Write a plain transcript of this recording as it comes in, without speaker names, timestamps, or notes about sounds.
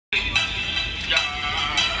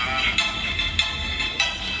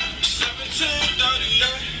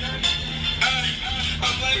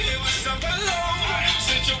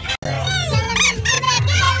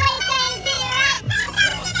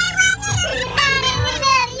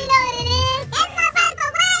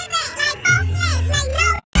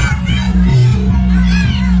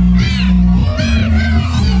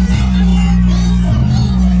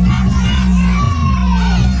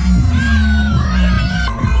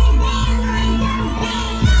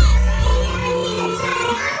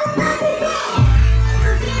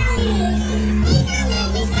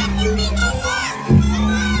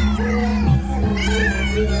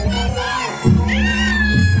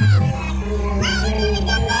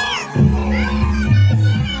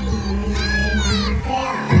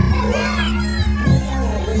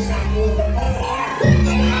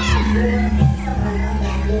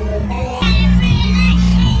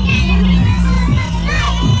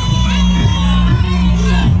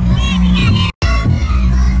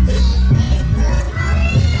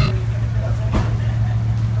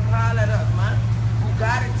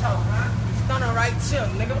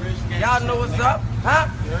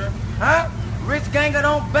Rich ganger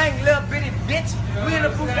don't bang, little bitty bitch. We in a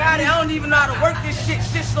Bugatti, I don't even know how to work this shit.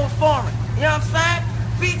 Shit's so foreign. You know what I'm saying?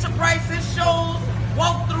 Feature prices, shows,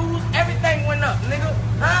 walkthroughs, everything went up, nigga.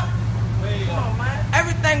 Huh? Come on, man.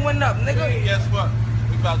 Everything went up, nigga. Hey, guess what?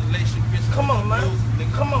 We about to lace your bitch. Come on, man.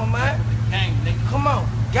 Come on, man. Gang, nigga. Come on.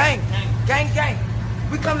 Gang. Gang.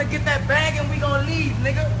 We come to get that bag and we gonna leave,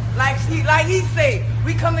 nigga. Like he said,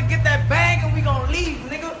 we come to get that bag and we gonna leave,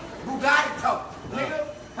 nigga. Bugatti talk, nigga.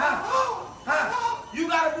 Huh? You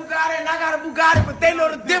got a Bugatti and I got a Bugatti, but they know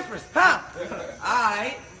the difference, huh?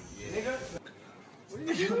 Alright, nigga.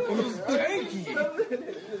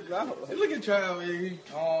 Look at Trav, man.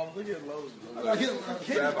 Look at Lowe's.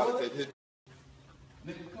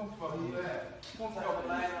 Nigga, come fuck me. Come fuck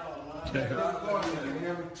me.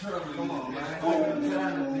 Come on, man.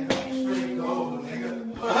 Straight gold, nigga.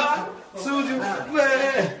 Susie, man.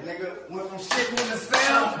 Nigga, went from shitting in the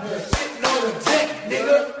cell to shitting on the deck,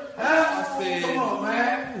 nigga. Come on,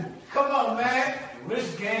 man. Come on, man.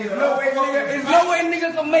 Rich gang. There's no way nigga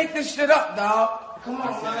can make this shit up, dog. Come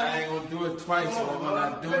on, man. I ain't gonna do it twice, so when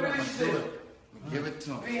I do it, I'm gonna do it. Give it to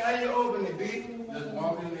him. B, how you open it, B? Just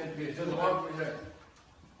walk in there, bitch. Just walk in there.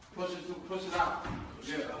 Push it out.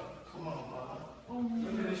 Yeah. Come on, man.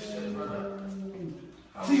 Look at this shit, brother.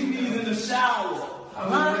 TV's in the shower. I'm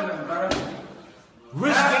winning, brother.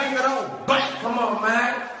 Rich gang it on. Bang. Come on,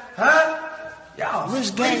 man. Huh? Y'all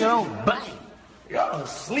rich gang it on. Bang. Y'all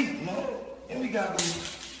asleep, man. And we got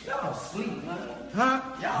these. Y'all asleep, man. Huh?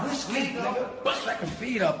 Y'all asleep, nigga. Bust like a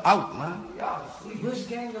feet up out, man. Y'all asleep. Rich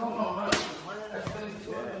gang it on, man. Let's finish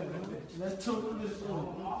it. Let's talk to this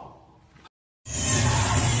one.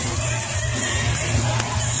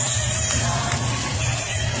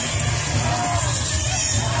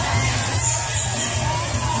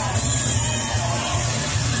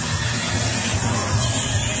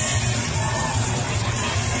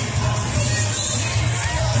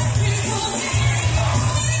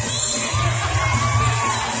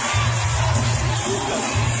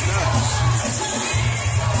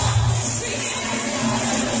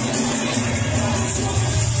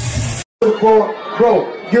 Bro,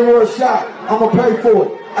 give her a shot. I'ma pay for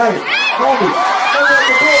it. Hey, homie,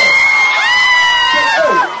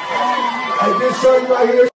 hey, this shirt right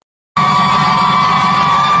here.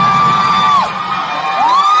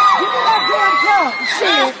 Give me that damn gun.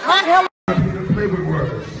 Shit, what the hell? I didn't play with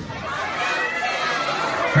words.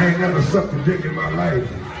 I ain't never sucked a dick in my life.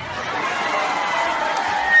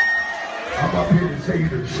 I'm up here to tell you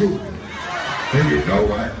the truth. And you know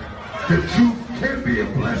what? The truth can be a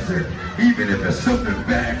blessing, even if it's something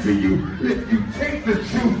bad to you. If you take the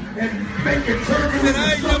truth and make it turn into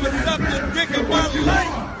something that's better than what you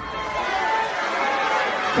are.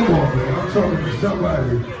 Come on, man. I'm talking to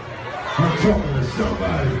somebody. I'm talking to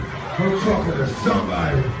somebody. I'm talking to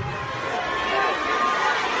somebody.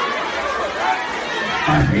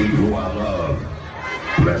 I hate who I love.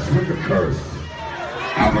 Blessed with the curse.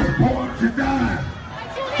 I was born to die.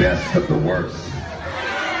 Best of the worst.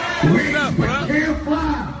 Wings but can't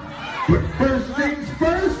fly. But first things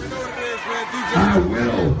first, I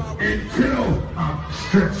will until I'm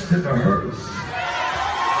stretched in the hearse.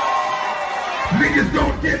 Niggas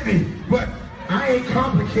don't get me, but I ain't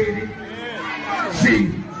complicated.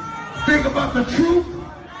 See, think about the truth.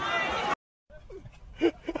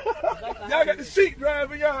 Y'all got the sheet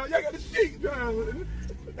driver, y'all. Y'all got the sheet driver.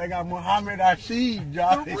 They got Muhammad Rashid,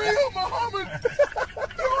 Johnny. The real Muhammad.